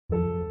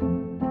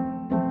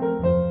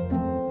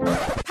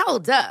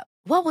Hold up.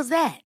 What was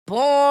that?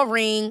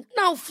 Boring.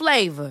 No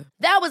flavor.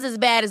 That was as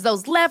bad as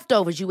those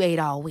leftovers you ate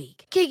all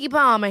week. Keke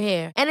Palmer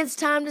here. And it's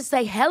time to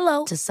say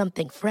hello to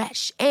something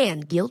fresh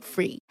and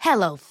guilt-free.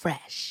 Hello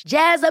Fresh.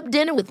 Jazz up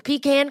dinner with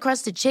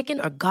pecan-crusted chicken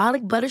or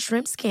garlic butter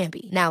shrimp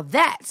scampi. Now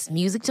that's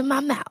music to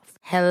my mouth.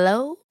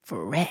 Hello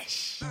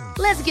Fresh.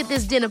 Let's get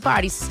this dinner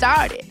party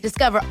started.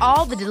 Discover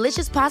all the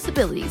delicious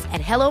possibilities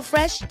at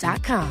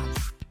hellofresh.com.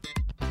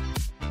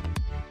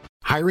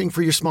 Hiring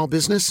for your small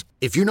business?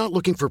 If you're not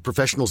looking for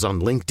professionals on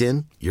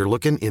LinkedIn, you're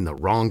looking in the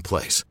wrong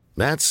place.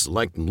 That's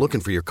like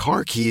looking for your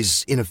car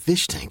keys in a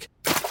fish tank.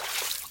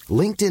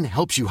 LinkedIn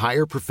helps you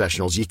hire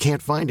professionals you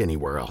can't find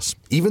anywhere else,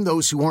 even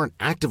those who aren't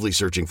actively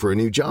searching for a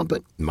new job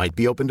but might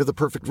be open to the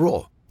perfect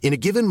role. In a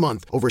given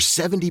month, over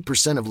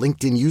 70% of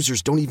LinkedIn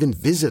users don't even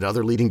visit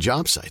other leading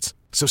job sites.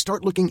 So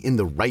start looking in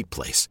the right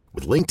place.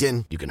 With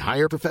LinkedIn, you can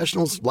hire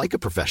professionals like a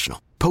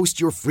professional.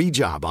 Post your free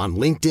job on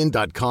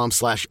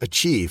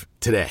linkedin.com/achieve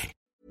today.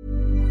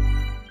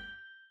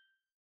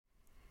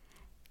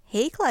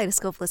 Hey,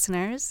 Kaleidoscope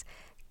listeners.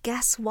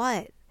 Guess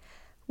what?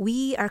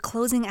 We are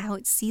closing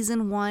out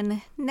Season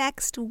 1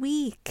 next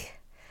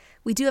week.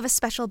 We do have a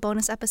special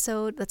bonus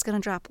episode that's going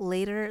to drop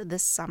later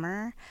this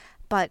summer.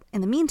 But in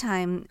the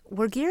meantime,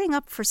 we're gearing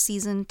up for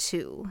Season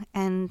 2,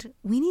 and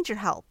we need your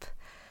help.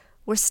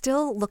 We're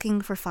still looking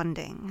for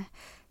funding.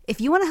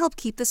 If you want to help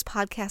keep this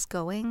podcast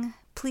going,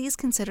 please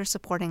consider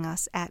supporting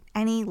us at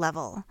any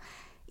level.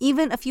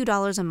 Even a few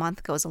dollars a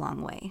month goes a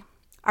long way.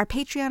 Our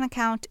Patreon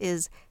account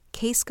is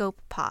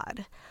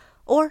KScopePod.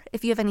 Or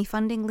if you have any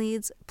funding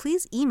leads,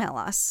 please email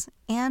us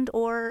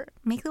and/or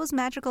make those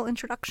magical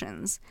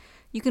introductions.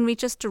 You can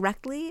reach us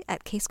directly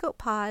at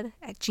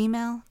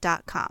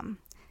kscopepod@gmail.com.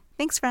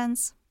 Thanks,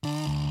 friends.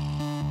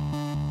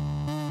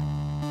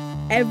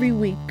 Every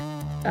week,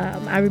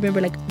 I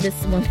remember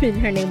this woman,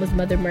 her name was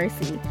Mother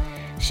Mercy.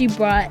 She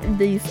brought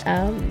these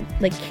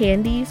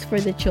candies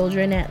for the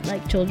children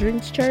at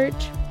children's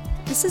church.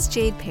 This is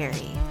Jade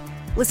Perry.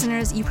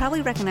 Listeners, you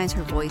probably recognize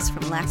her voice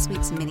from last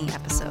week's mini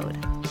episode.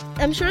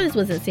 I'm sure this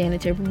wasn't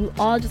sanitary, but we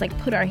all just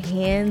put our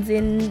hands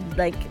in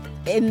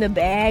the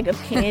bag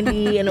of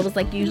candy, and it was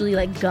usually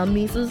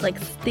gummy, so it was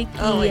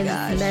sticky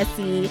and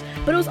messy,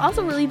 but it was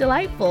also really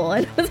delightful,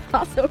 and it was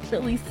also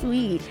really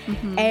sweet.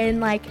 Mm-hmm.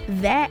 And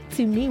that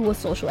to me was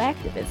social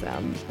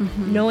activism.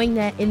 Mm-hmm. Knowing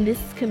that in this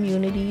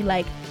community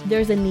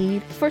there's a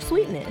need for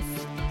sweetness.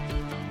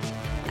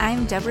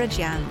 I'm Deborah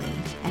Gianli,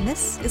 and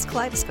this is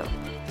Kaleidoscope.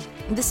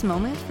 This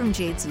moment from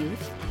Jade's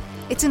youth,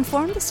 it's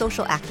informed the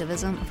social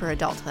activism of her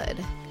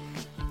adulthood.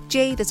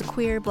 Jade is a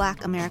queer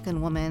Black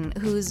American woman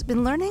who's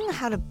been learning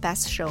how to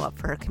best show up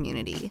for her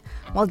community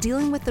while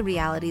dealing with the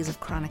realities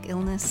of chronic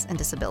illness and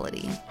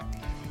disability.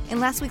 In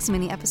last week's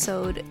mini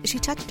episode, she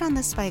touched on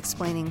this by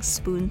explaining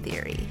spoon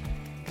theory.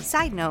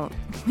 Side note,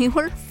 we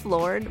were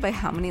floored by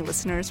how many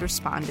listeners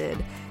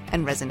responded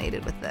and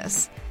resonated with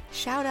this.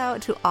 Shout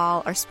out to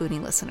all our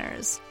Spoonie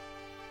listeners.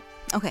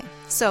 Okay,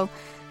 so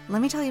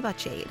let me tell you about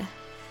Jade.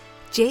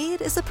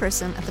 Jade is the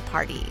person at the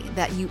party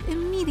that you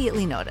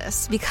immediately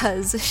notice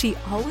because she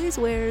always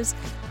wears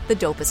the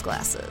dopest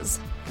glasses.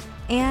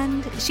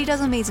 And she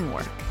does amazing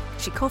work.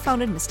 She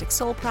co-founded Mystic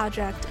Soul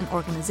Project, an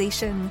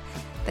organization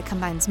that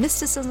combines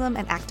mysticism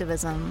and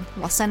activism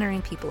while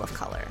centering people of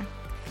color.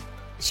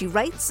 She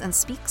writes and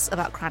speaks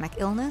about chronic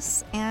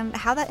illness and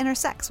how that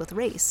intersects with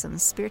race and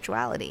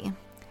spirituality.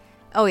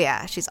 Oh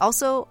yeah, she's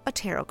also a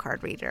tarot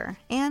card reader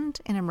and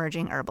an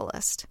emerging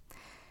herbalist.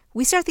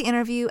 We start the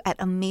interview at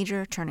a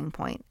major turning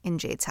point in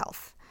Jade's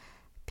health.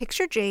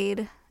 Picture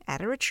Jade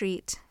at a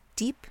retreat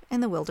deep in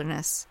the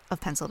wilderness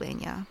of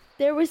Pennsylvania.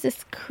 There was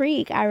this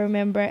creek, I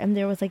remember, and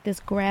there was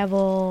this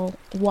gravel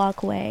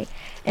walkway.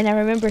 And I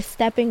remember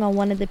stepping on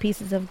one of the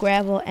pieces of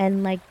gravel,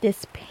 and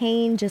this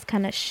pain just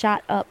kind of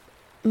shot up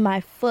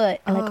my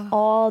foot and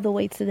all the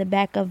way to the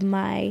back of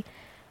my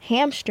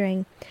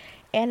hamstring.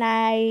 And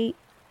I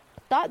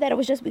thought that it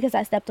was just because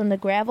I stepped on the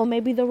gravel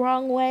maybe the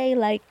wrong way.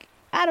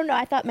 I don't know.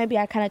 I thought maybe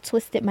I kind of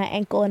twisted my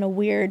ankle in a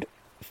weird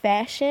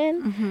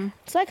fashion. Mm-hmm.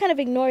 So I kind of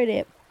ignored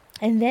it.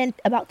 And then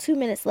about 2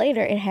 minutes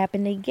later, it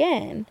happened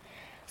again.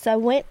 So I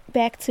went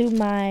back to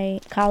my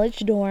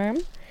college dorm.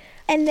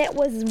 And that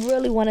was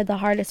really one of the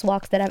hardest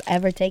walks that I've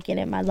ever taken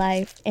in my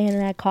life.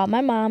 And I called my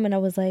mom and I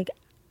was like,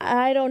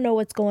 I don't know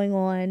what's going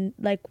on.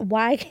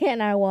 Why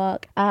can't I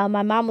walk?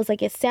 My mom was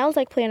like, it sounds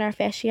like plantar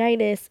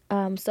fasciitis.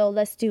 So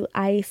let's do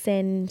ice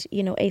and,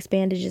 ACE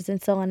bandages and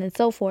so on and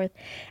so forth.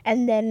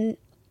 And then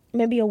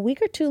maybe a week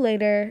or two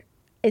later,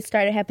 it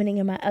started happening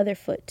in my other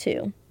foot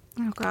too.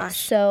 Oh, gosh.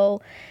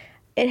 So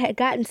it had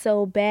gotten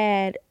so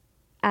bad,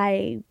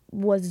 I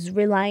was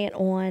reliant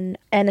on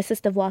an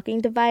assistive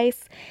walking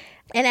device.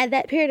 And at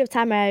that period of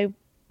time, I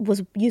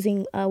was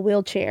using a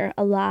wheelchair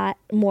a lot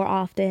more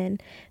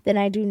often than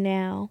I do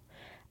now.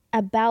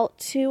 About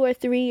 2 or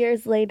 3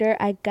 years later,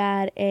 I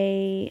got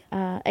a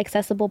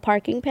accessible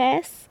parking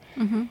pass.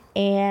 Mm-hmm.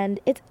 And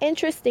it's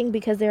interesting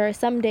because there are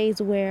some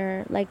days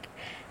where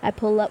I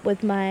pull up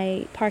with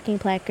my parking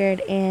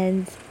placard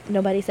and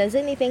nobody says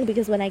anything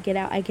because when I get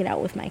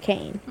out with my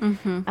cane.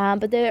 Mm-hmm.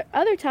 But there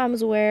are other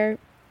times where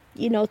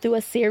through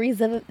a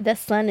series of the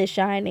sun is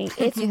shining.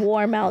 It's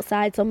warm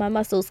outside, so my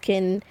muscles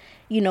can,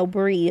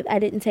 breathe. I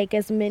didn't take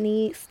as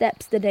many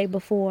steps the day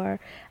before,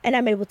 and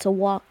I'm able to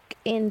walk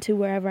into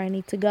wherever I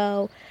need to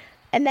go.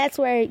 And that's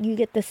where you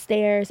get the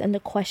stares and the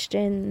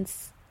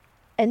questions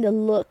and the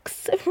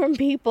looks from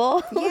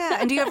people. Yeah.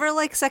 And do you ever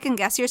second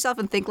guess yourself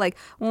and think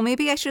well,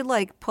 maybe I should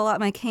pull out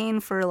my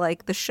cane for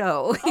the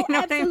show? You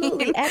know absolutely,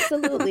 what I mean?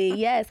 Absolutely.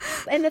 Yes.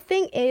 And the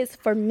thing is,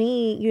 for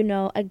me,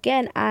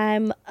 again,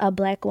 I'm a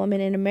Black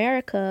woman in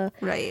America.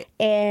 Right.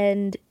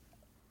 And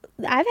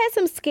I've had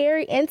some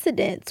scary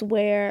incidents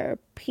where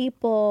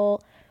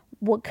people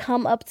would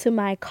come up to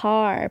my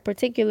car,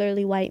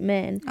 particularly white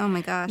men. Oh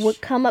my gosh.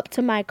 Would come up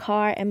to my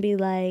car and be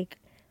like,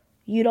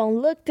 you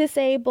don't look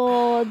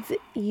disabled.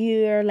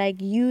 You're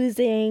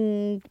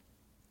using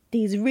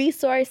these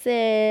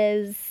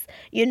resources.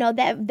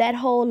 That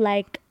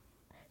whole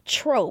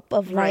trope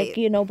of right.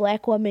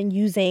 Black women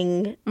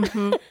using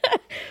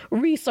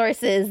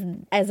resources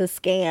as a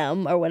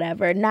scam or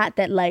whatever. Not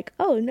that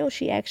oh no,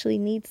 she actually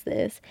needs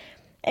this.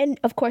 And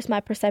of course my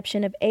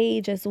perception of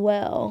age as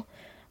well.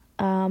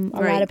 A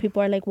lot of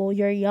people are like, well,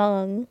 you're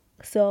young,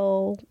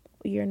 so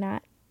you're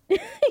not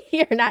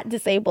you're not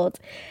disabled.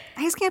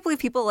 I just can't believe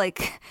people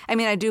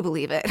I do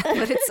believe it,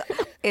 but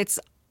it's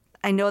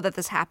I know that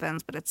this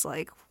happens, but it's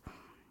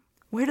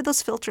where did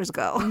those filters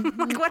go?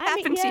 What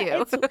happened to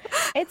you?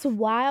 It's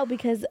wild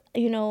because,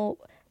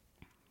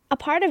 a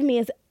part of me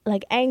is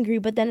angry,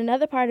 but then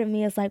another part of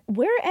me is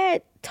we're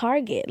at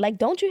Target.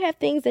 Don't you have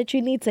things that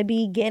you need to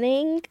be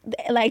getting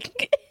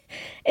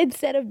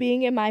instead of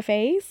being in my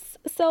face?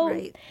 So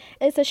right.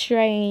 It's a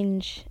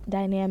strange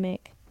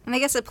dynamic. And I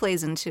guess it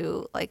plays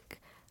into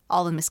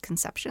all the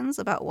misconceptions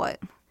about what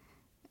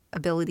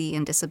ability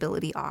and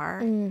disability are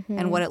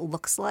and what it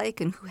looks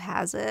like and who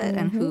has it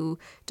and who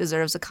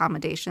deserves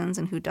accommodations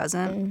and who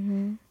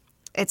doesn't.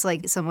 It's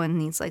someone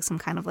needs some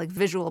kind of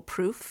visual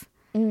proof.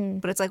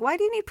 But it's why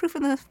do you need proof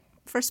in the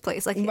first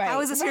place? Right.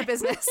 How is this your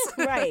business?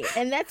 Right.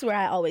 And that's where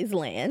I always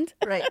land.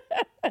 Right.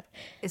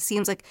 It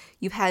seems like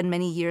you've had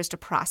many years to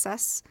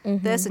process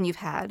this and you've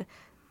had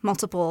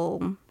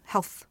multiple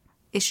health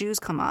issues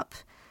come up.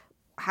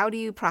 How do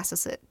you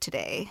process it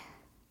today?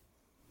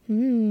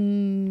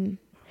 So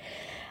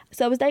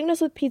I was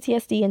diagnosed with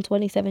PTSD in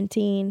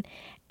 2017,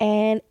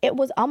 and it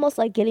was almost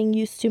like getting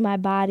used to my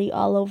body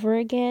all over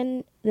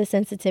again. The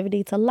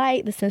sensitivity to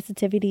light, the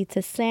sensitivity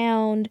to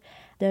sound,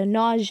 the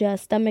nausea,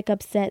 stomach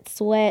upset,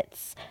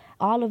 sweats,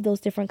 all of those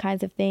different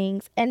kinds of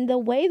things. And the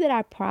way that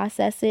I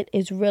process it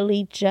is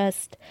really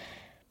just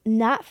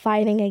not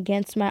fighting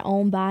against my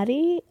own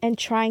body and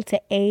trying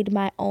to aid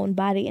my own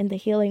body in the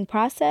healing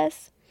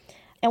process.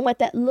 And what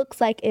that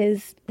looks like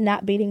is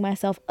not beating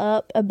myself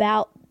up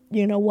about,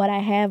 what I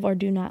have or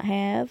do not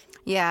have.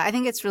 Yeah, I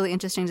think it's really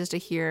interesting just to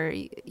hear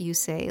you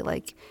say,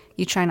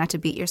 you try not to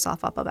beat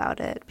yourself up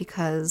about it,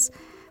 because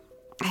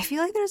I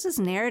feel like there's this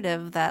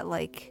narrative that,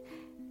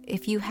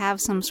 if you have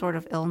some sort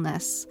of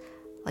illness,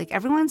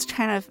 everyone's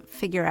trying to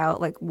figure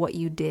out, what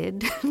you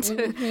did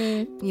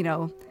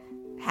to,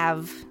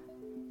 have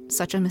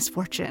such a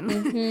misfortune.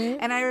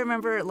 And I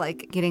remember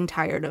getting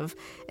tired of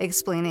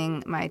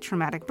explaining my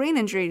traumatic brain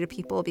injury to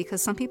people, because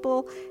some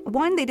people,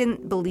 one, they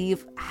didn't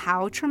believe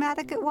how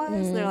traumatic it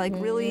was. They're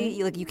really,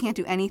 you can't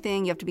do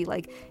anything. You have to be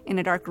in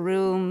a dark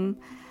room.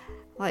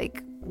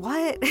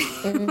 What?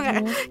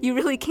 You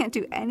really can't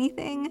do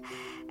anything?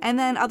 And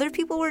then other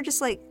people were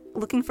just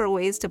looking for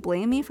ways to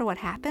blame me for what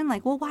happened.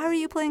 Well, why were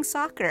you playing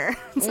soccer?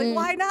 It's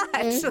why not?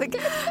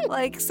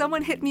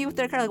 Someone hit me with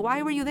their car.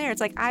 Why were you there?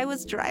 It's I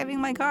was driving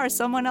my car.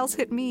 Someone else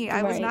hit me.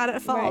 I was not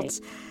at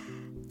fault.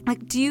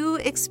 Right. Do you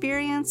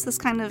experience this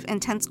kind of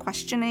intense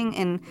questioning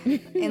in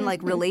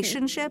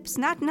relationships?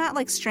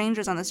 Not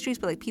strangers on the streets,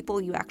 but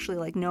people you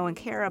actually know and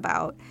care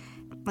about.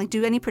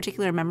 Do any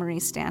particular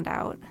memories stand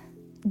out?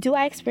 Do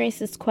I experience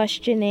this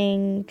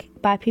questioning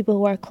by people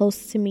who are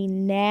close to me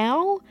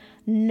now?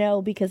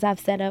 No, because I've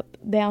set up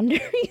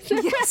boundaries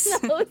around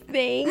those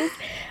things.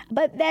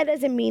 But that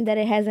doesn't mean that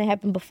it hasn't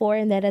happened before,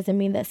 and that doesn't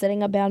mean that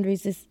setting up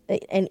boundaries is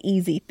an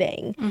easy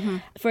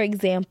thing. For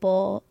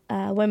example,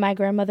 when my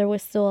grandmother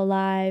was still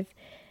alive,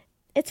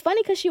 it's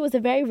funny because she was a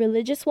very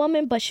religious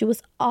woman, but she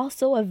was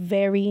also a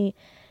very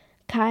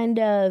kind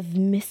of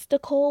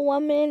mystical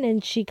woman,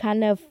 and she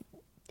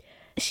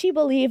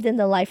believed in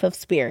the life of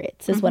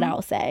spirits, is what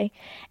I'll say.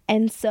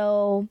 And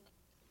so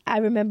I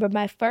remember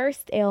my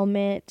first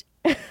ailment,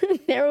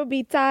 there would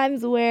be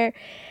times where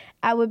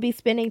I would be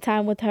spending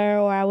time with her,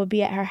 or I would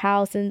be at her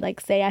house and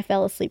say I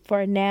fell asleep for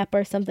a nap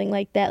or something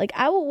like that.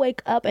 I would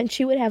wake up and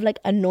she would have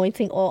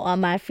anointing oil on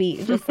my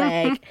feet. Just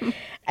I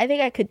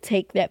think I could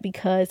take that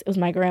because it was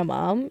my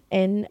grandma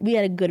and we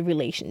had a good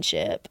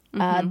relationship.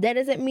 That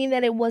doesn't mean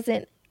that it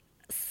wasn't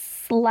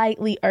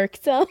slightly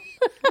irksome.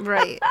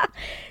 Right.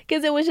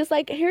 Because it was just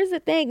here's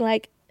the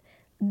thing,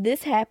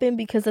 this happened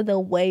because of the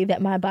way that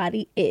my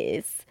body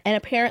is. And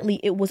apparently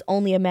it was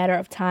only a matter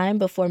of time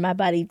before my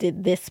body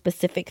did this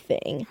specific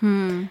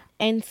thing.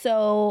 And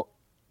so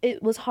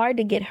it was hard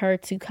to get her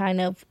to kind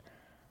of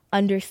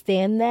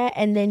understand that.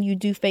 And then you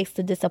do face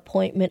the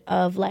disappointment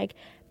of like,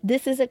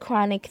 this is a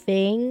chronic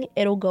thing.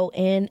 It'll go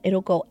in,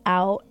 it'll go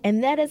out.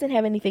 And that doesn't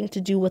have anything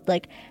to do with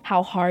like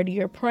how hard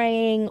you're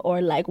praying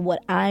or like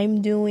what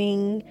I'm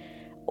doing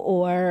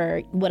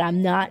or what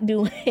I'm not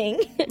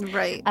doing.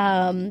 Right.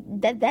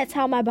 That's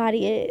how my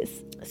body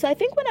is. So I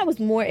think when I was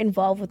more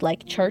involved with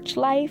like church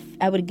life,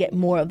 I would get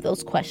more of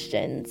those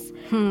questions.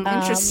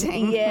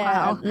 Interesting.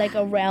 Yeah. Wow. Like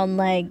around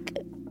like,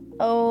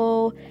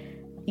 oh,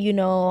 you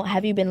know,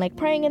 have you been like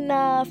praying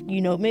enough?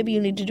 You know, maybe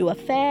you need to do a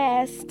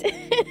fast.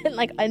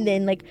 and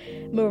then like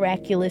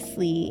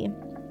miraculously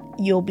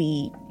you'll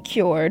be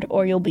cured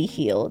or you'll be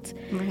healed.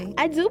 Right.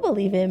 I do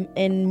believe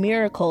in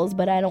miracles,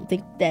 but I don't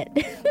think that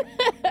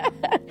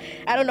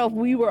I don't know if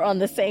we were on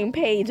the same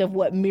page of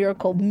what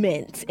miracle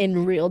meant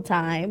in real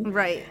time.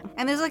 Right.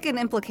 And there's like an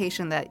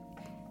implication that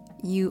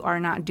you are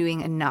not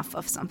doing enough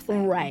of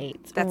something. Right.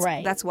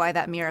 That's why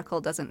that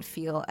miracle doesn't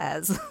feel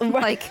as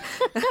like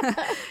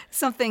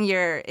something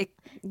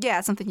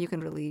something you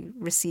can really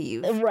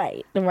receive.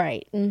 Right.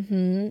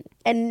 Mm-hmm.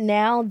 And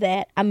now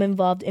that I'm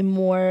involved in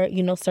more,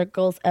 you know,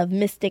 circles of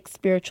mystic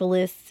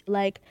spiritualists,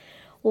 like,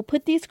 we'll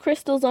put these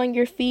crystals on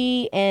your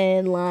feet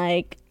and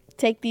like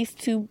take these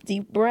 2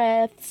 deep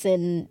breaths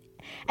and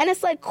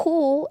it's like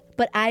cool,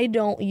 but I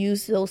don't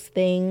use those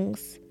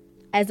things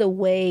as a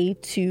way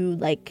to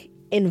like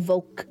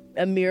invoke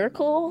a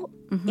miracle,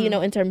 you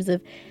know, in terms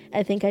of,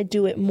 I think I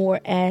do it more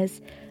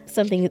as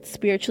something that's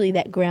spiritually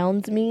that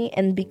grounds me.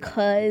 And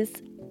because,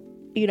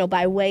 you know,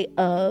 by way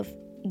of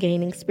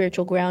gaining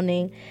spiritual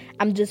grounding,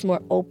 I'm just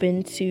more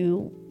open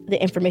to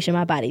the information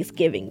my body's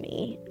giving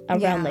me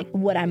around like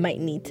what I might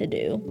need to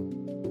do.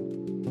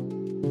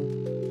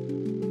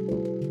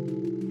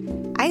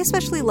 I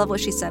especially love what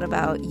she said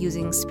about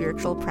using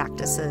spiritual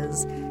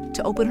practices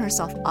to open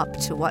herself up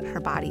to what her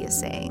body is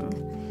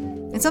saying.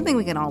 It's something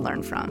we can all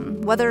learn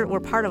from, whether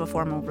we're part of a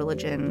formal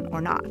religion or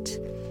not.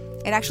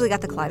 It actually got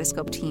the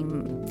Kaleidoscope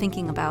team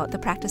thinking about the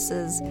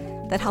practices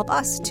that help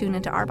us tune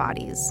into our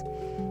bodies.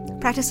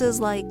 Practices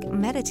like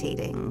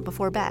meditating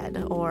before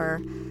bed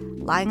or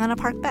lying on a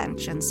park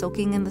bench and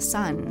soaking in the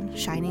sun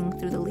shining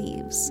through the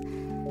leaves.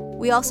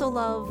 We also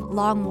love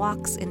long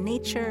walks in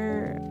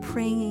nature,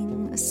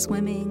 praying,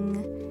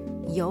 swimming,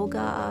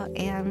 yoga,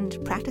 and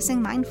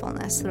practicing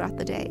mindfulness throughout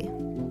the day.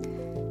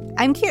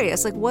 I'm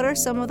curious, like, what are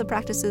some of the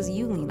practices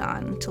you lean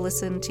on to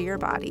listen to your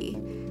body?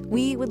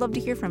 We would love to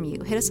hear from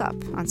you. Hit us up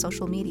on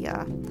social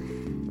media.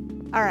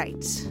 All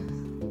right,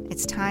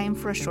 it's time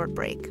for a short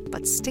break,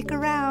 but stick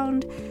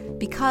around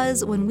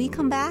because when we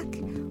come back,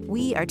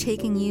 we are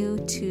taking you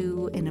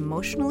to an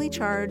emotionally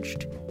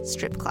charged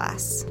strip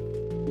class.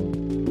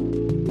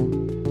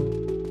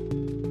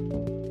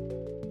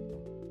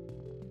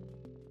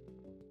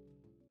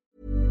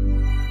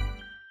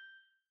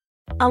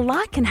 A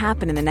lot can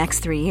happen in the next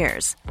 3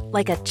 years.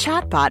 Like a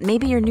chatbot may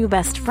be your new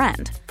best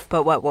friend.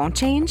 But what won't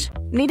change?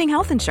 Needing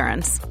health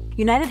insurance.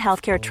 United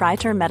Healthcare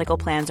Tri-Term Medical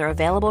Plans are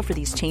available for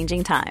these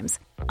changing times.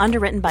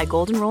 Underwritten by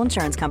Golden Rule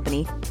Insurance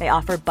Company, they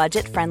offer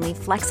budget-friendly,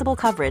 flexible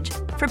coverage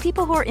for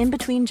people who are in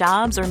between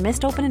jobs or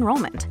missed open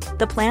enrollment.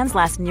 The plans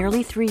last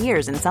nearly 3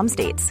 years in some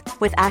states,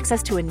 with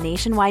access to a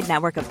nationwide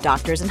network of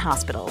doctors and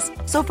hospitals.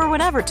 So for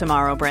whatever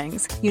tomorrow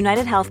brings,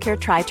 United Healthcare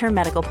Tri-Term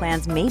Medical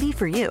Plans may be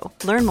for you.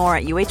 Learn more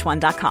at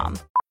uh1.com.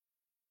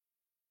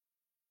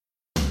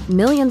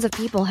 Millions of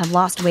people have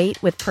lost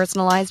weight with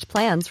personalized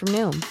plans from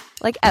Noom.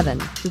 Like Evan,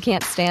 who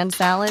can't stand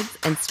salads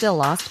and still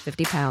lost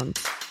 50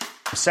 pounds.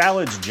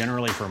 Salads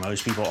generally for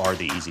most people are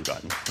the easy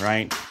button,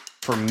 right?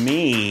 For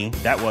me,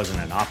 that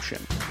wasn't an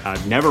option.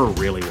 I never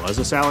really was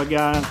a salad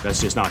guy.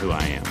 That's just not who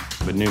I am.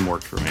 But Noom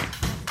worked for me.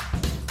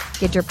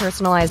 Get your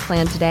personalized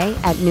plan today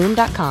at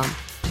Noom.com.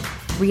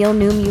 Real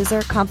Noom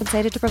user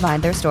compensated to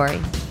provide their story.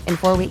 In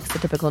 4 weeks, the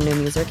typical Noom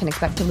user can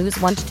expect to lose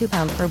 1 to 2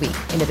 pounds per week.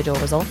 Individual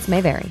results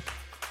may vary.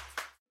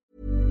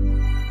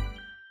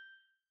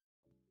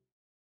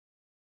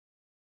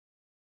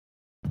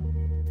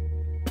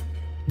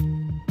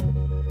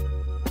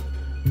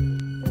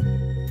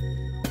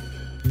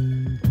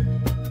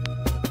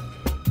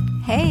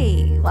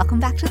 Hey, welcome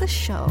back to the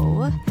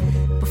show.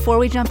 Before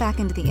we jump back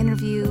into the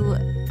interview,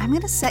 I'm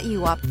going to set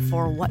you up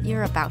for what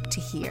you're about to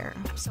hear.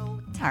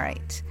 All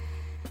right.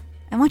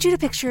 I want you to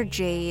picture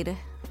Jade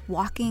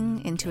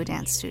walking into a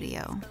dance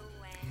studio.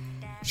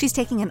 She's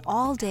taking an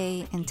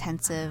all-day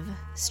intensive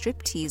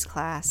striptease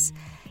class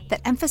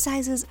that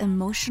emphasizes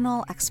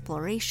emotional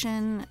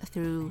exploration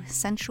through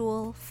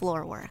sensual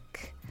floor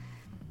work.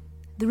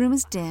 The room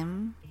is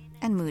dim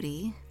and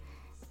moody,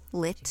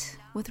 lit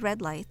with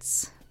red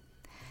lights.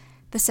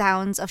 The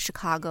sounds of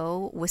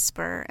Chicago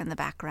whisper in the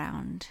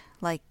background,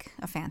 like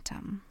a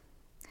phantom.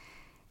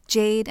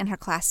 Jade and her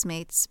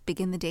classmates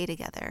begin the day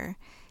together,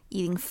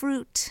 eating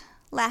fruit,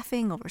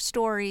 laughing over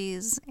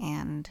stories,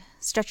 and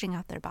stretching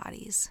out their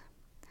bodies.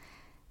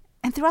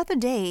 And throughout the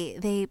day,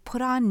 they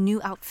put on new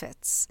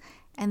outfits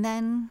and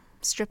then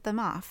strip them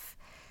off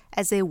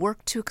as they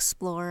work to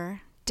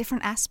explore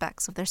different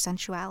aspects of their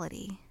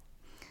sensuality.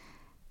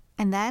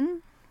 And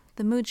then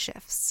the mood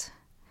shifts.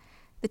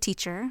 The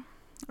teacher,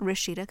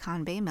 Rashida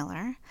Kanbe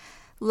Miller,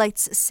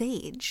 lights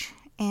sage,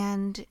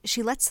 and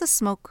she lets the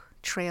smoke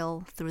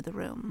trail through the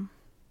room.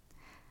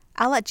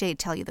 I'll let Jade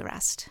tell you the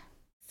rest.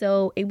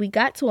 So we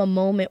got to a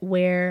moment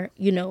where,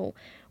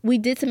 we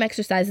did some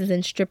exercises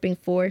in stripping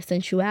for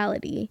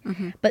sensuality.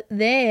 But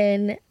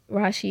then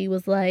Rashi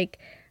was like,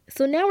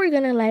 so now we're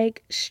going to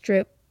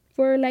strip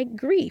for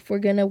grief. We're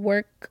going to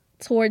work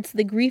towards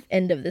the grief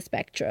end of the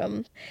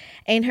spectrum.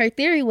 And her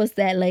theory was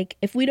that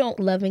if we don't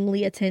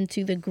lovingly attend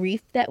to the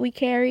grief that we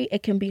carry,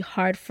 it can be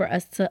hard for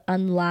us to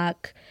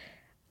unlock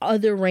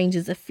other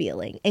ranges of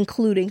feeling,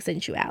 including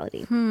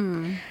sensuality.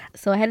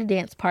 So I had a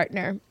dance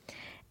partner,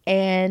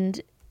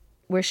 and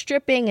we're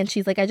stripping, and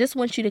she's like, I just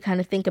want you to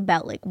kind of think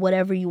about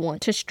whatever you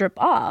want to strip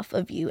off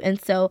of you.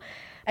 And so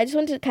I just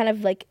wanted to kind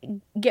of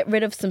get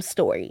rid of some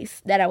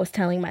stories that I was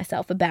telling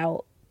myself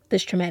about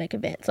this traumatic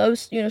event. So I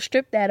was,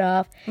 strip that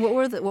off. What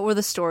were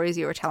the stories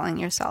you were telling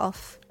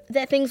yourself?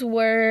 That things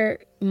were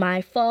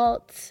my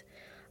fault,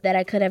 that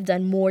I could have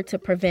done more to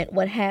prevent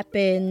what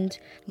happened,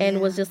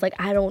 and was just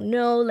I don't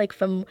know,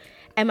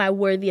 am I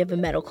worthy of a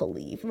medical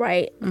leave,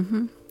 right?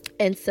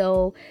 And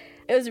so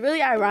it was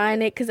really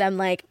ironic because I'm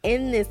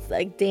in this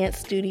dance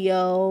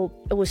studio.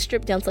 It was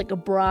stripped down to a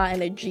bra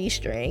and a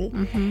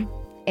G-string.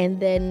 And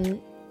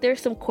then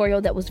there's some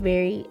choreo that was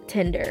very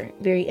tender,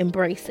 very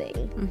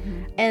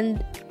embracing.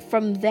 And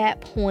from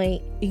that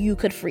point, you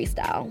could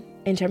freestyle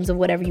in terms of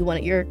whatever you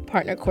wanted your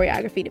partner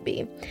choreography to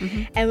be.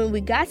 And when we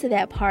got to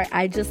that part,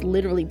 I just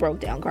literally broke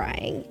down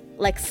crying.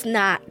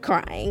 Snot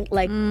crying,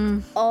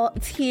 all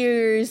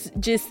tears,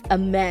 just a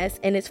mess.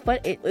 And it's fun.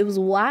 It was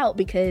wild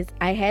because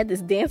I had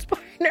this dance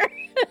partner.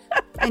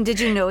 And did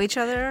you know each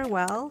other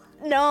well?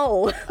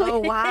 No. Oh,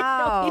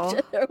 wow. We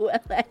didn't know each other well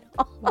at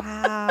all.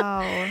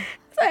 Wow.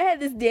 So I had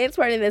this dance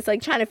partner that's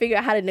trying to figure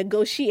out how to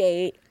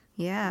negotiate.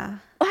 Yeah.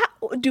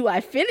 How, do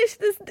I finish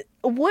this?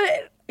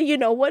 What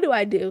do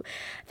I do?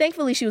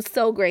 Thankfully, she was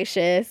so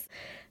gracious.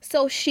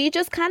 So she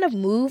just kind of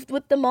moved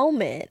with the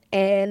moment.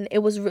 And it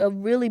was a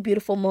really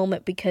beautiful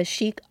moment because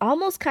she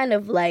almost kind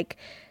of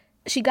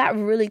she got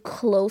really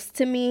close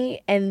to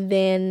me and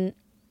then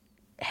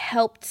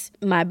helped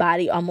my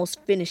body almost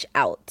finish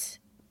out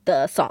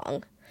the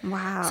song.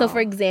 Wow. So for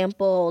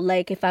example,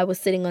 if I was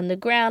sitting on the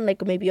ground,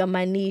 maybe on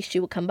my knees, she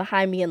would come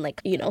behind me and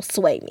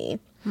sway me.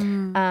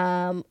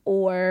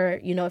 Or,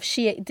 if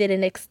she did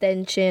an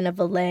extension of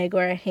a leg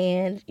or a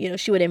hand,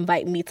 she would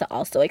invite me to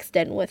also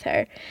extend with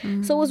her.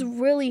 So it was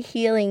really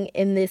healing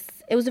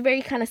it was a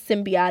very kind of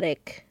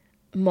symbiotic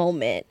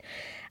moment.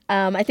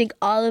 I think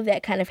all of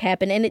that kind of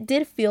happened, and it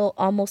did feel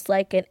almost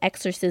like an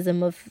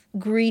exorcism of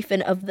grief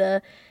and of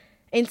the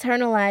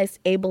internalized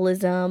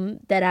ableism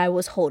that I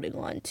was holding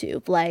on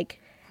to.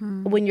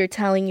 When you're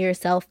telling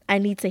yourself, I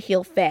need to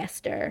heal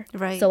faster,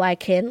 right, so I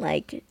can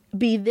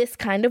be this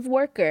kind of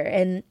worker.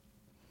 And,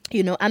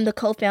 I'm the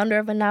co-founder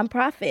of a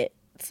nonprofit.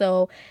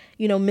 So,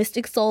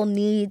 Mystic Soul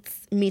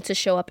needs me to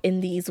show up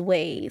in these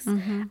ways.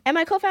 And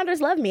my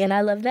co-founders love me and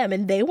I love them.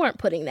 And they weren't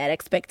putting that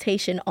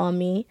expectation on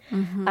me.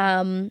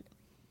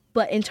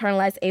 But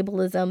internalized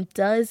ableism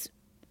does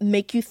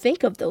make you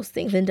think of those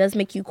things and does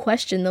make you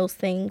question those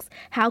things.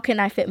 How can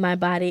I fit my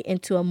body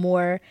into a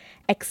more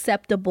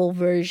acceptable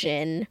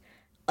version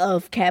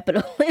of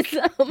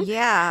capitalism?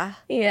 Yeah.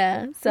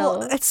 Yeah. So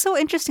well, it's so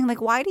interesting.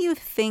 Why do you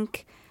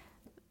think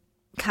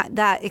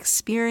that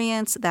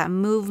experience, that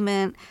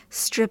movement,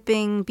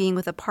 stripping, being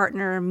with a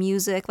partner,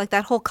 music,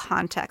 that whole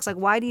context,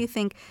 why do you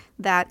think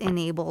that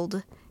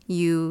enabled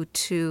you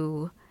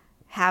to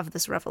have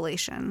this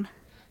revelation?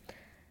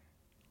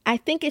 I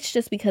think it's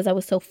just because I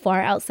was so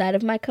far outside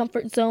of my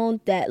comfort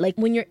zone that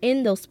when you're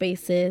in those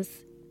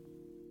spaces,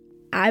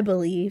 I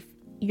believe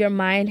your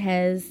mind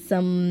has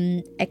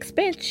some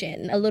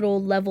expansion, a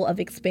little level of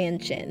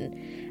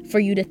expansion for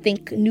you to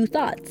think new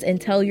thoughts and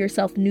tell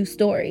yourself new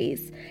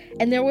stories.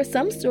 And there were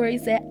some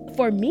stories that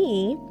for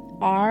me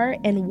are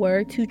and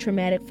were too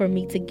traumatic for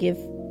me to give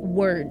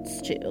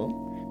words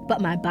to,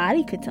 but my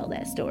body could tell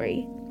that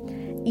story.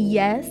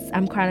 Yes,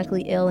 I'm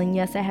chronically ill, and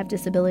yes, I have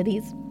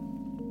disabilities.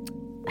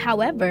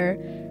 However,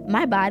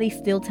 my body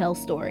still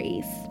tells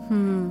stories.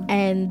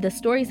 And the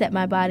stories that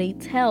my body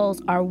tells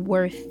are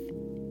worth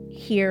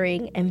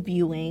hearing and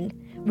viewing,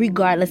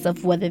 regardless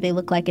of whether they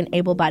look like an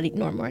able-bodied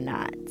norm or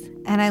not.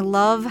 And I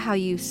love how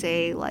you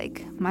say,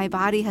 my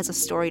body has a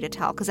story to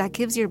tell, because that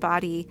gives your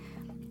body,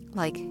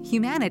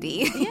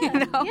 humanity.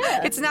 Yeah,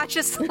 yeah. It's not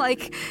just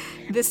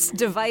this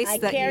device I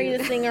that carry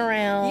this thing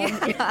around.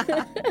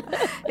 Yeah.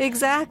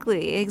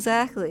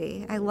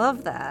 Exactly. I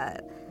love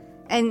that.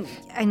 And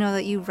I know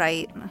that you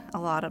write a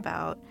lot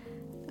about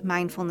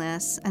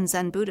mindfulness and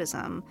Zen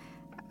Buddhism.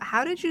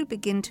 How did you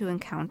begin to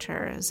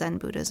encounter Zen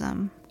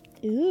Buddhism?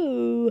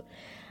 Ooh.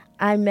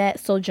 I met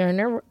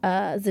Sojourner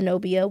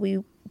Zenobia. We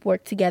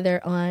worked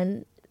together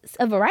on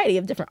a variety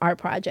of different art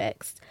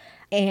projects.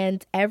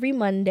 And every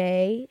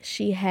Monday,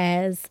 she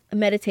has a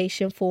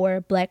meditation for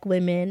Black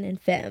women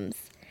and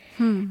femmes.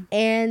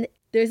 And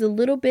there's a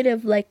little bit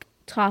of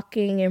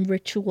talking and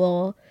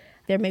ritual.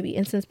 There may be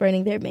incense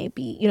burning. There may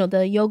be,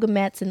 the yoga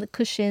mats and the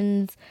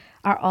cushions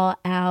are all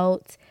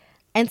out.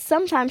 And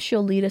sometimes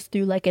she'll lead us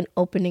through like an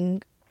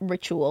opening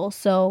ritual.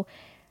 So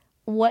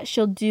what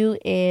she'll do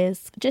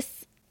is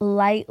just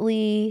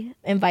lightly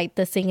invite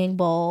the singing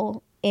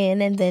bowl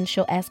in, and then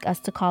she'll ask us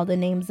to call the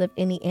names of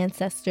any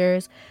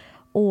ancestors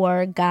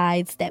or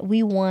guides that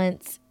we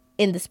want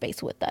in the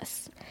space with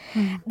us.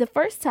 The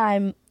first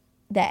time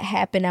that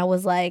happened, I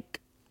was like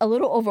a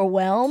little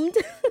overwhelmed.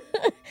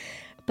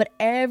 But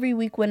every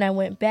week when I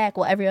went back,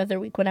 well, every other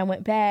week when I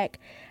went back,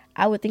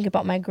 I would think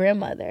about my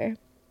grandmother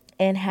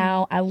and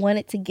how I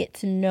wanted to get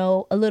to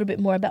know a little bit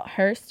more about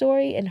her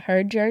story and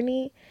her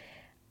journey,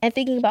 and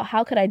thinking about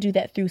how could I do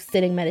that through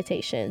sitting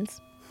meditations.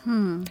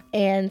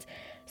 And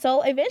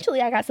so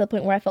eventually I got to the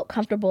point where I felt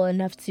comfortable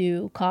enough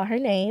to call her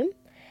name.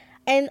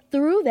 And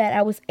through that,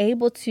 I was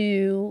able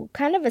to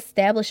kind of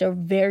establish a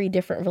very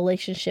different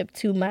relationship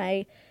to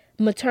my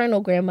maternal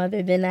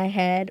grandmother than I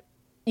had,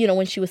 you know,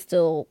 when she was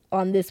still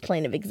on this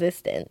plane of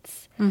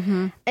existence.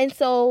 And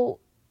so...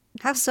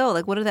 How so?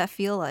 Like, what did that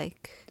feel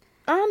like?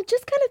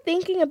 Just kind of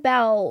thinking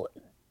about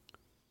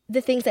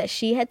the things that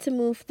she had to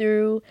move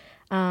through.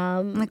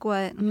 Like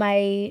what?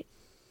 My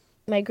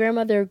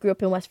grandmother grew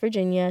up in West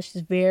Virginia.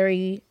 She's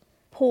very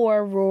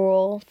poor,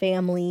 rural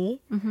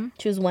family.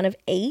 She was one of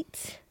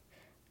 8.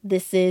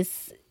 This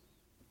is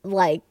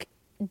like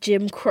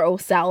Jim Crow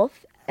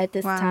South at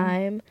this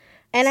time.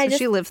 And so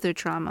she lived through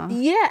trauma.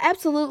 Yeah,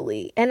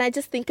 absolutely. And I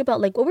just think about,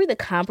 like, what were the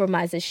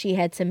compromises she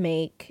had to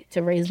make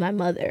to raise my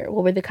mother?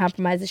 What were the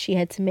compromises she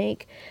had to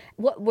make?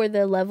 What were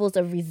the levels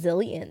of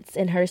resilience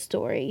in her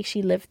story?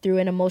 She lived through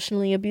an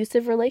emotionally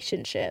abusive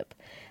relationship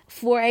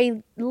for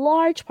a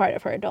large part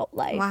of her adult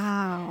life.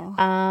 Wow.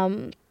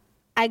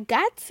 I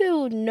got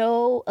to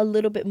know a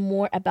little bit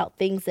more about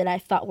things that I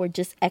thought were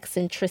just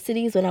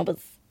eccentricities when I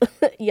was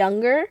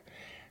younger,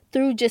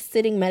 through just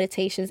sitting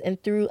meditations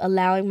and through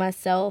allowing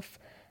myself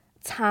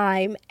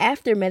time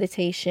after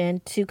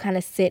meditation to kind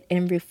of sit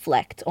and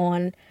reflect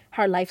on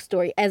her life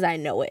story as I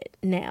know it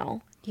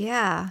now.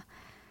 Yeah.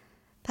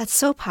 That's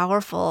so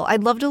powerful.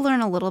 I'd love to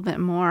learn a little bit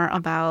more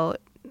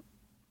about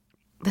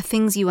the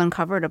things you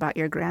uncovered about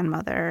your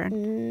grandmother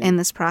in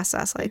this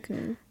process. Like,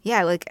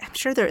 yeah, like I'm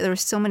sure there were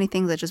so many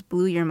things that just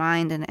blew your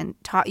mind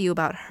and taught you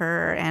about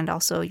her and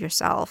also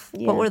yourself.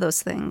 Yeah. What were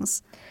those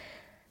things?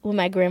 Well,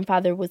 my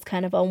grandfather was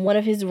kind of on one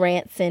of his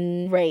rants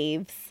and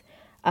raves.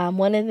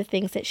 One of the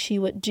things that she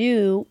would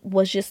do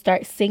was just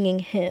start singing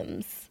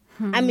hymns.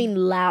 I mean,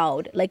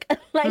 loud, like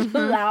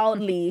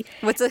loudly.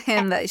 What's a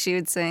hymn that she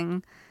would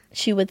sing?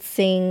 She would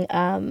sing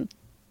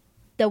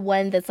the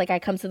one that's like, I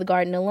come to the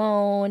garden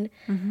alone,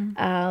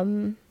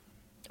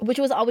 which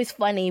was always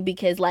funny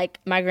because, like,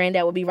 my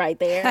granddad would be right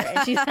there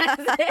and she's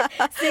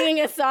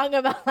singing a song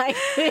about, like,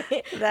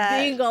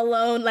 being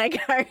alone, like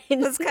her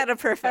and, that's kind of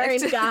perfect. Her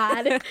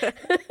and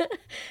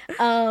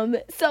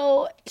God.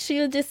 So she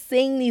would just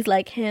sing these,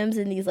 like, hymns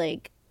and these,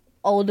 like,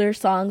 older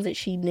songs that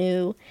she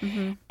knew.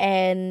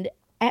 And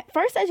at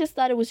first I just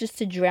thought it was just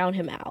to drown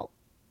him out,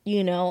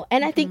 you know?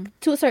 And I think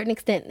to a certain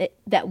extent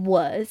that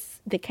was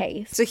the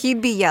case. So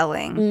he'd be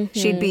yelling.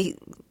 She'd be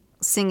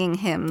singing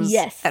hymns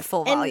at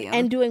full volume.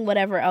 And doing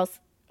whatever else,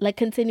 like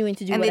continuing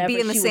to do whatever. And they'd be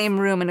in the same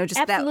room and it would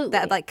just,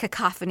 that like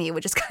cacophony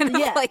would just kind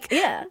of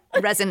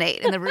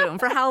resonate in the room.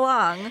 For how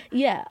long?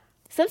 Yeah.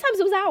 Sometimes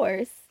it was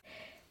hours.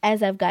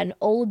 As I've gotten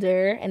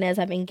older and as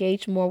I've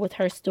engaged more with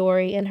her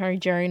story and her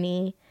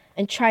journey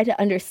and tried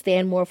to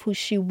understand more of who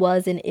she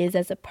was and is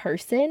as a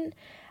person,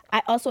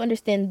 I also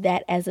understand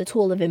that as a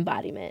tool of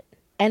embodiment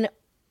and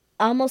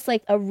almost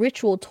like a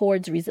ritual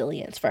towards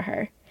resilience for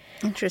her.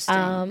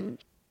 Interesting.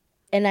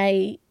 And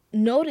I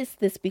notice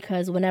this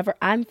because whenever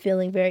I'm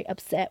feeling very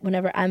upset,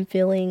 whenever I'm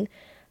feeling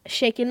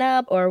shaken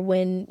up, or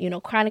when, you know,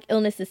 chronic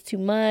illness is too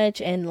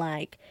much and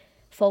like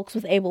folks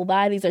with able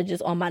bodies are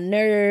just on my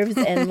nerves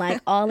and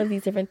like all of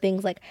these different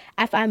things, like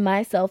I find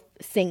myself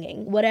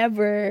singing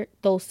whatever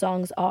those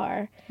songs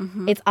are.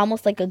 It's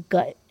almost like a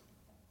gut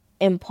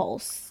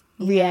impulse,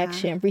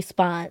 reaction,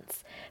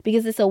 response,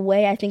 because it's a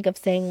way I think of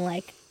saying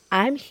like,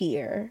 I'm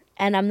here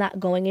and I'm not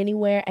going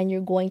anywhere and you're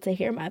going to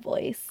hear my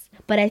voice.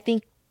 But I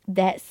think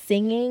that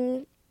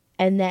singing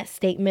and that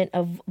statement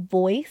of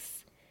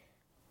voice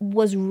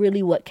was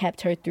really what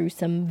kept her through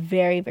some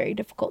very, very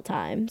difficult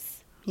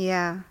times.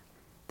 Yeah.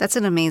 That's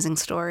an amazing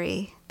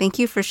story. Thank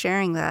you for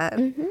sharing that.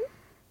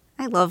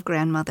 I love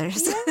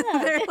grandmothers.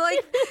 Yeah.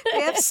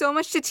 They have so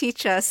much to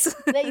teach us.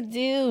 They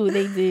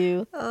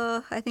do.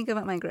 I think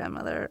about my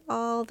grandmother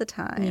all the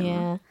time.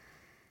 Yeah.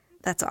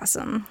 That's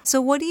awesome.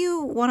 So what do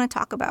you want to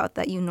talk about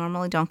that you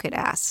normally don't get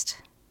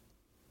asked?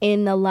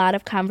 In a lot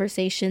of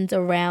conversations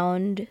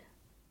around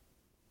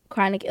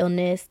chronic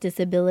illness,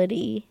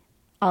 disability,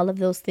 all of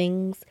those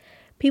things,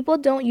 people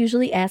don't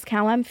usually ask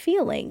how I'm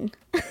feeling.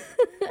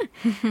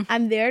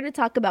 I'm there to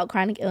talk about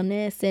chronic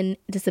illness and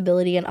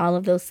disability and all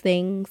of those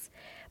things.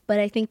 But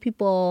I think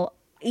people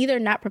either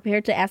not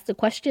prepared to ask the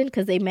question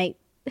because they might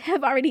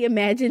have already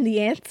imagined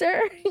the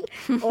answer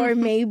or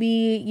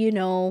maybe, you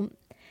know,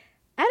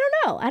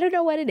 I don't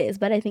know what it is,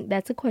 but I think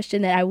that's a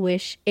question that I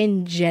wish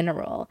in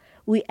general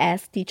we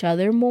asked each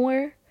other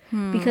more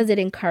because it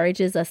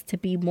encourages us to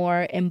be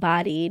more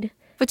embodied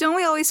But don't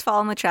we always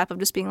fall in the trap of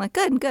just being like,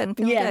 good, I'm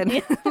feeling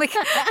good. Like,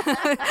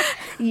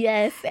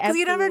 yes, because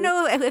you never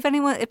know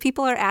if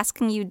people are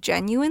asking you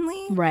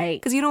genuinely,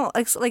 right? Because you don't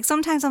like.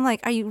 Sometimes I'm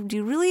like, do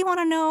you really want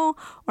to know,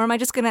 or am I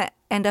just gonna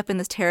end up in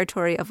this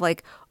territory of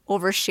like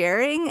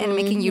oversharing and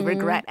making you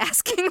regret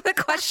asking the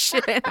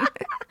question?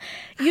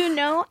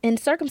 In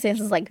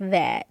circumstances like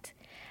that,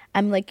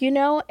 I'm like,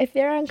 if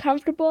they're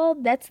uncomfortable,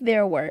 that's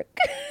their work.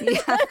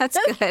 Yeah, that's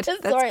good. To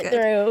that's sort good.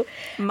 through.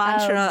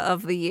 Mantra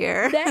of the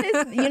year. That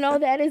is,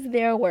 that is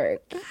their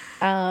work.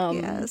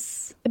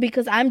 Yes.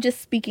 Because I'm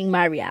just speaking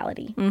my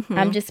reality.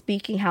 I'm just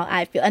speaking how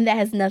I feel. And that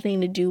has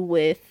nothing to do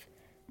with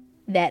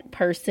that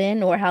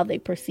person or how they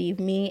perceive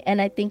me.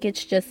 And I think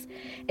it's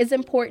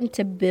important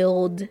to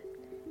build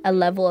a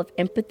level of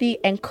empathy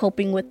and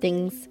coping with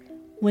things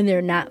when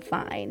they're not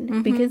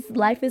fine. Because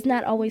life is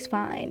not always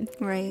fine.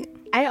 Right.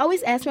 I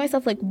always ask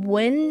myself, like,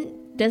 when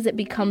does it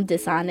become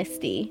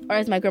dishonesty? Or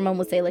as my grandma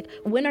would say, like,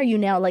 when are you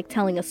now, like,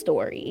 telling a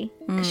story?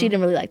 'Cause she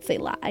didn't really like to say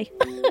lie.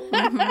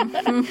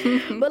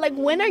 But, like,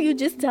 when are you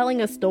just telling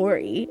a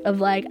story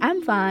of, like,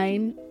 I'm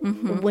fine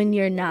when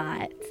you're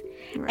not?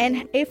 Right.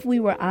 And if we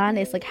were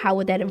honest, like, how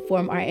would that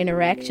inform our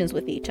interactions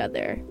with each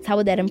other? How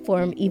would that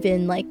inform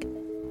even, like,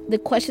 the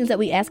questions that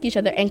we ask each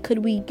other? And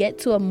could we get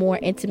to a more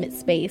intimate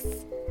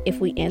space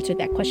if we answered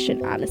that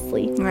question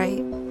honestly?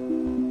 Right.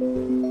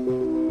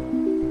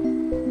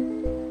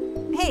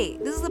 Hey,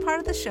 this is the part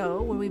of the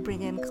show where we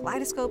bring in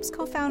Kaleidoscope's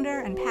co-founder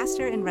and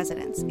pastor in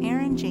residence,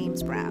 Aaron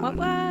James Brown.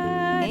 What?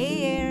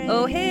 Hey, Aaron.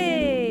 Oh,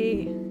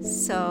 hey.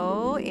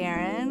 So,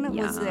 Aaron,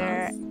 was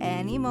there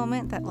any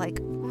moment that, like,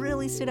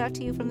 really stood out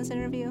to you from this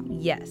interview?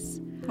 Yes.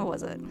 What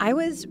was it? I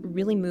was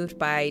really moved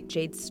by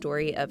Jade's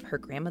story of her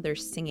grandmother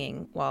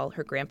singing while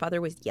her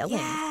grandfather was yelling.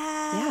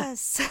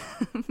 Yes.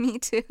 Yeah. Me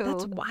too.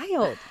 That's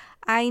wild.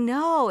 I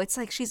know. It's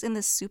like she's in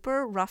this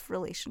super rough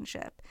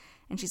relationship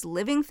and she's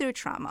living through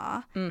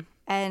trauma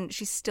and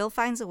she still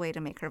finds a way to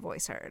make her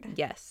voice heard.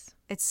 Yes.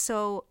 It's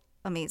so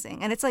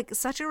amazing. And it's like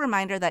such a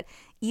reminder that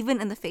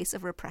even in the face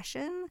of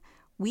repression,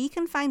 we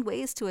can find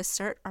ways to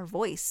assert our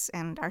voice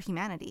and our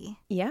humanity.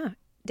 Yeah.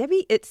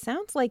 Debbie, it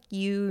sounds like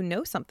you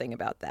know something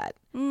about that.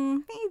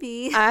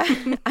 Maybe.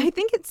 I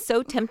think it's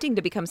so tempting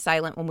to become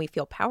silent when we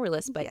feel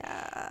powerless, but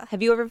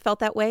have you ever felt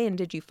that way, and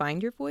did you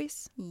find your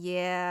voice?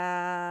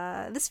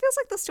 Yeah. This feels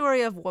like the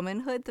story of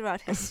womanhood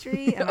throughout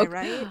history. Am I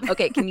right?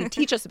 Okay, can you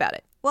teach us about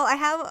it? Well, I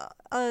have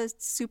a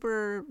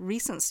super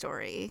recent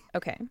story.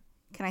 Okay.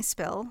 Can I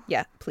spill?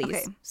 Yeah, please.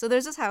 Okay, so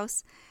there's this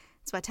house.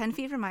 It's about 10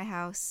 feet from my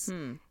house.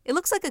 It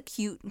looks like a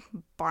cute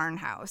barn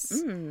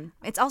house.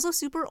 It's also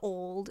super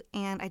old,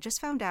 and I just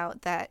found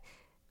out that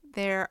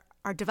there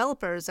are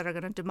developers that are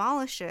going to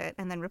demolish it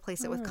and then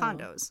replace it with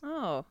condos.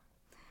 Oh.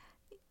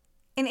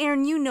 And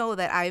Aaron, you know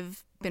that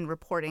I've been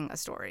reporting a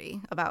story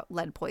about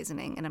lead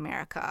poisoning in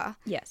America.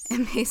 Yes.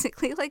 And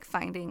basically, like,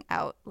 finding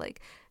out, like,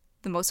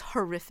 the most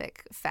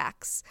horrific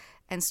facts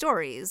and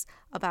stories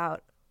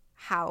about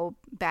how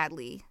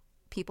badly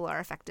people are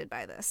affected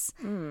by this.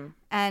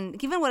 And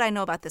given what I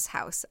know about this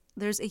house,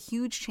 there's a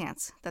huge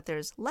chance that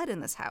there's lead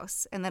in this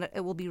house and that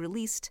it will be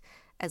released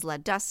as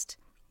lead dust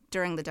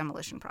during the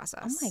demolition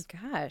process. Oh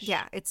my gosh.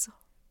 Yeah, it's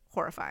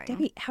horrifying.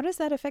 Debbie, how does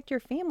that affect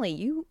your family?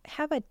 You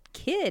have a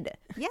kid.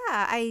 Yeah,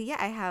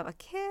 I have a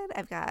kid.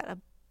 I've got a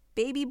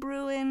baby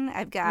brewing.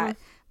 I've got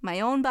my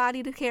own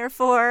body to care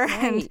for.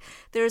 Right. And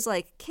there's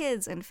like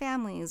kids and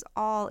families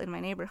all in my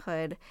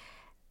neighborhood.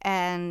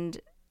 And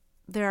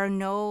there are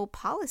no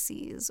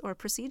policies or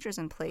procedures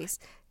in place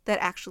that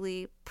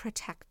actually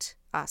protect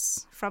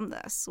us from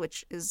this,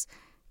 which is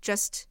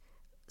just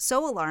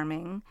so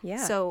alarming.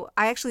 Yeah. So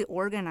I actually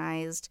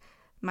organized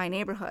my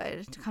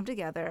neighborhood to come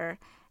together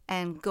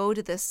and go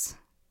to this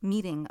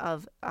meeting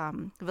of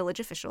village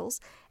officials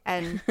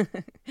and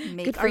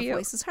make our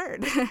voices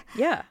heard.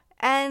 Yeah.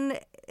 And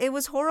it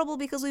was horrible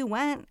because we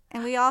went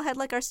and we all had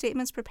like our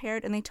statements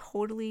prepared and they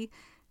totally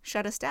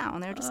shut us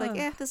down. They were just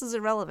like, this is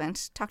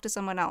irrelevant. Talk to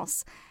someone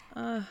else.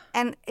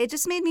 And it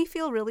just made me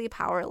feel really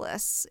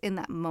powerless in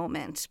that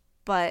moment.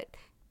 But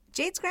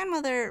Jade's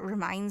grandmother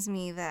reminds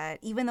me that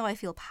even though I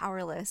feel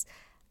powerless,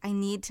 I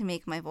need to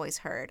make my voice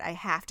heard. I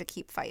have to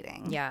keep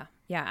fighting. Yeah.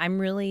 Yeah. I'm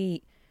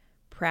really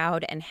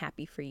proud and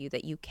happy for you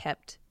that you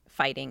kept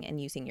fighting and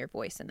using your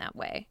voice in that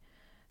way.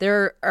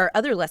 There are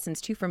other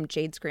lessons, too, from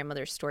Jade's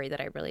grandmother's story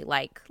that I really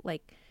like.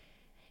 Like,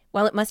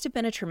 while it must have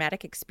been a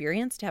traumatic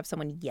experience to have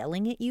someone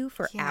yelling at you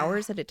for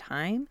hours at a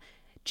time,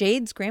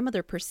 Jade's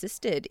grandmother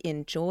persisted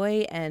in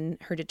joy and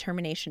her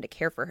determination to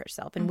care for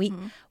herself. And we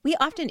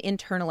often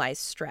internalize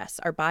stress.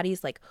 Our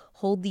bodies like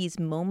hold these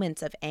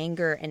moments of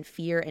anger and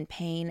fear and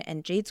pain.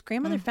 And Jade's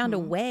grandmother found a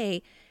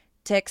way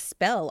to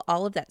expel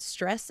all of that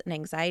stress and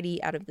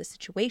anxiety out of the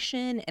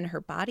situation and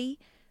her body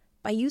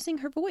by using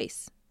her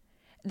voice.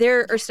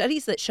 There are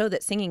studies that show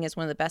that singing is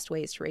one of the best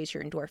ways to raise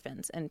your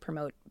endorphins and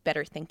promote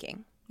better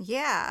thinking.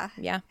 Yeah.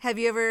 Yeah. Have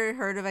you ever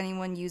heard of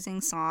anyone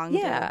using song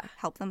to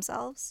help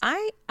themselves?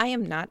 I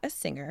am not a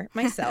singer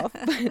myself,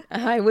 but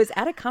I was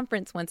at a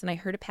conference once and I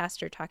heard a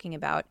pastor talking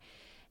about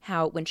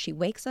how when she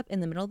wakes up in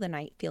the middle of the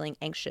night feeling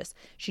anxious,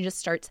 she just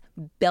starts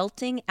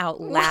belting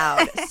out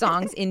loud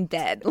songs in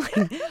bed.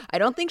 Like, I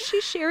don't think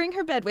she's sharing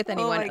her bed with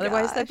anyone.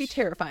 Otherwise, that'd be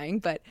terrifying.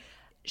 But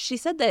she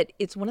said that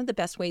it's one of the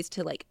best ways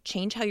to like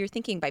change how you're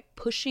thinking by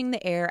pushing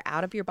the air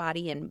out of your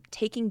body and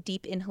taking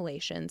deep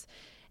inhalations.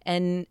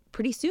 And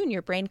pretty soon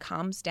your brain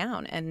calms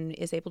down and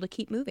is able to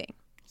keep moving.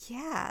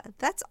 Yeah,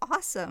 that's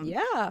awesome.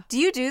 Yeah. Do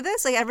you do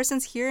this? Like, ever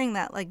since hearing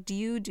that, like, do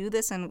you do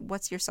this, and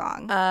what's your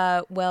song?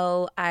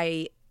 Well,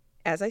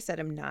 as I said,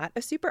 I'm not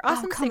a super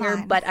awesome singer,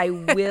 on. but I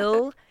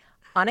will,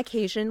 on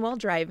occasion while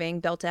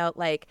driving, belt out,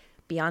 like,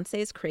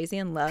 Beyonce's Crazy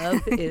in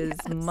Love is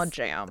my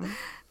jam.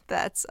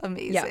 That's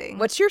amazing.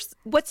 Yeah.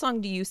 What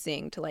song do you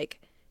sing to, like,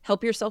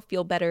 help yourself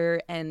feel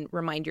better and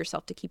remind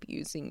yourself to keep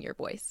using your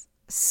voice?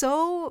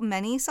 So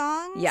many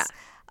songs. Yeah.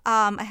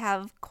 I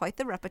have quite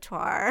the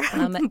repertoire.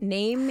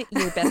 Name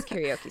your best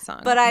karaoke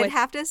song. But I'd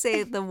have to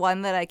say the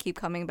one that I keep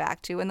coming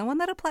back to, and the one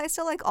that applies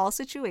to like all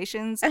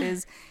situations,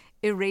 is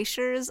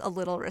Erasure's A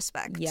Little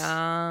Respect.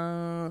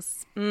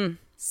 Yes.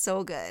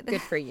 So good.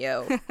 Good for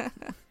you.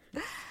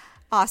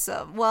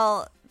 Awesome.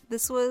 Well,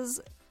 this was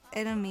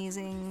an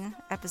amazing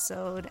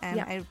episode,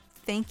 and I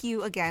thank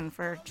you again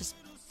for just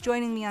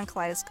joining me on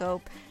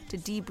Kaleidoscope to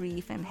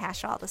debrief and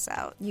hash all this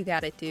out. You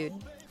got it, dude.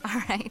 All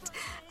right.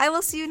 I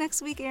will see you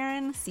next week,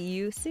 Erin. See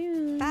you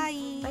soon.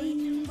 Bye.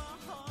 Bye.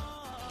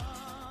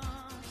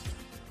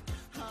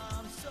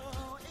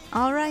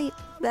 All right.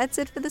 That's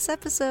it for this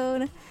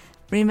episode.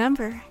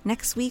 Remember,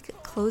 next week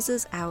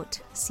closes out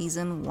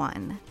season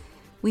 1.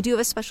 We do have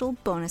a special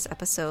bonus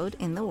episode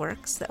in the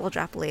works that will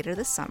drop later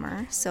this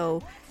summer,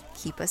 so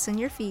keep us in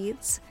your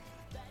feeds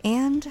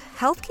and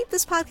help keep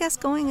this podcast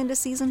going into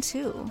season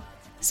 2.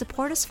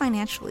 Support us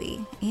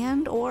financially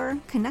and or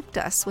connect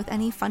us with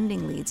any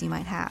funding leads you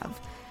might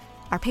have.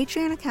 Our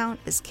Patreon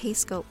account is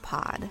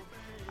kscopepod.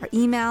 Our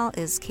email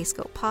is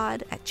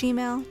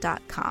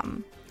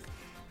kscopepod@gmail.com.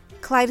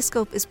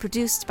 Kaleidoscope is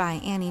produced by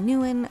Annie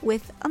Nguyen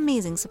with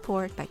amazing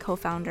support by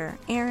co-founder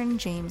Aaron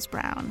James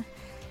Brown.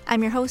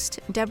 I'm your host,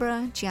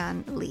 Deborah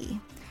Jian Lee.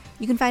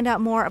 You can find out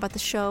more about the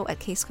show at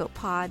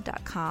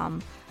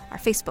kscopepod.com. Our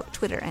Facebook,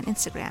 Twitter, and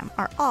Instagram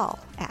are all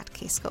at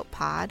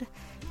kscopepod.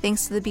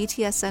 Thanks to the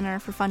BTS Center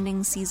for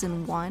funding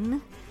Season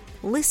 1.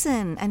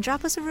 Listen and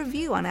drop us a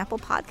review on Apple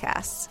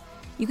Podcasts.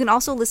 You can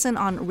also listen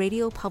on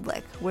Radio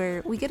Public,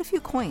 where we get a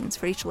few coins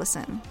for each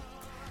listen.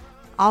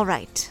 All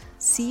right,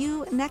 see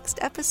you next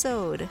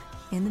episode.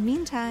 In the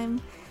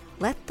meantime,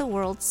 let the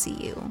world see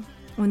you.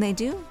 When they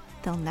do,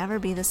 they'll never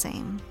be the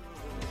same.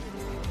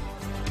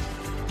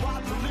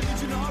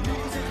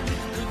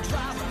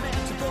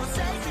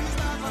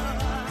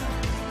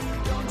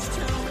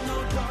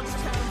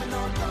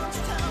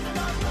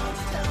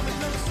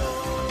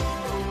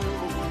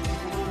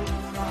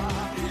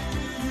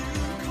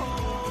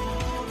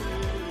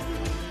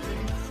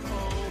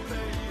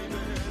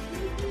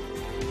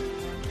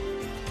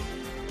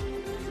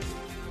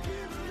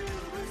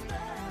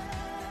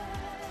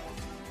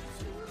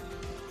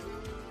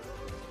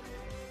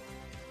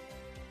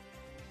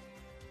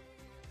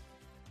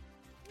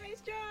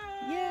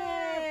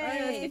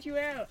 Get you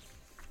out.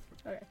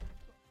 Okay.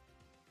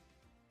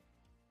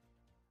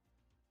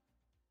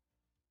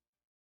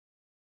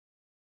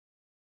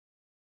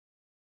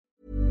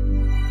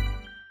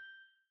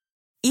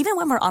 Even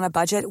when we're on a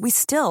budget, we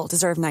still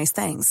deserve nice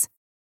things.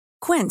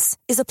 Quince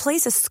is a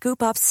place to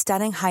scoop up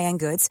stunning high-end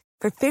goods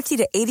for 50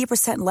 to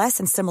 80% less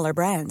than similar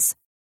brands.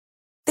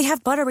 They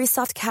have buttery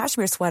soft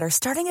cashmere sweaters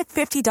starting at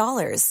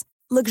 $50,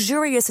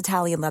 luxurious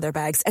Italian leather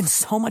bags, and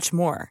so much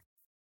more.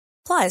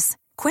 Plus,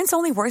 Quince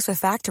only works with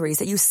factories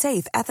that use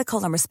safe,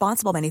 ethical, and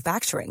responsible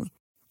manufacturing.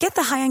 Get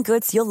the high-end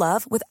goods you'll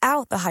love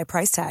without the high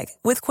price tag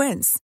with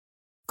Quince.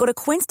 Go to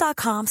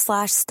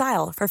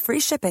quince.com/style for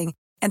free shipping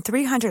and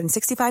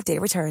 365-day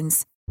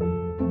returns.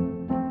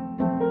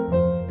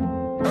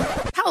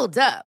 Hold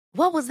up.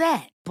 What was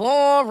that?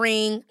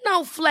 Boring.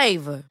 No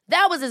flavor.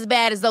 That was as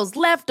bad as those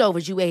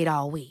leftovers you ate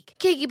all week.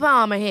 Keke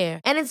Palmer here,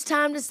 and it's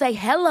time to say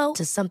hello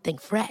to something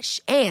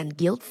fresh and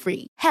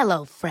guilt-free.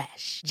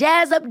 HelloFresh.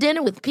 Jazz up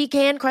dinner with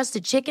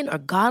pecan-crusted chicken or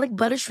garlic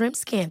butter shrimp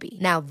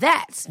scampi. Now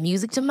that's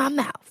music to my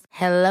mouth.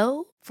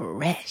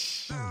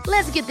 HelloFresh.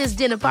 Let's get this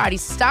dinner party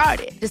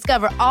started.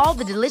 Discover all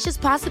the delicious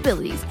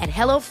possibilities at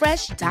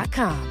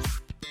HelloFresh.com.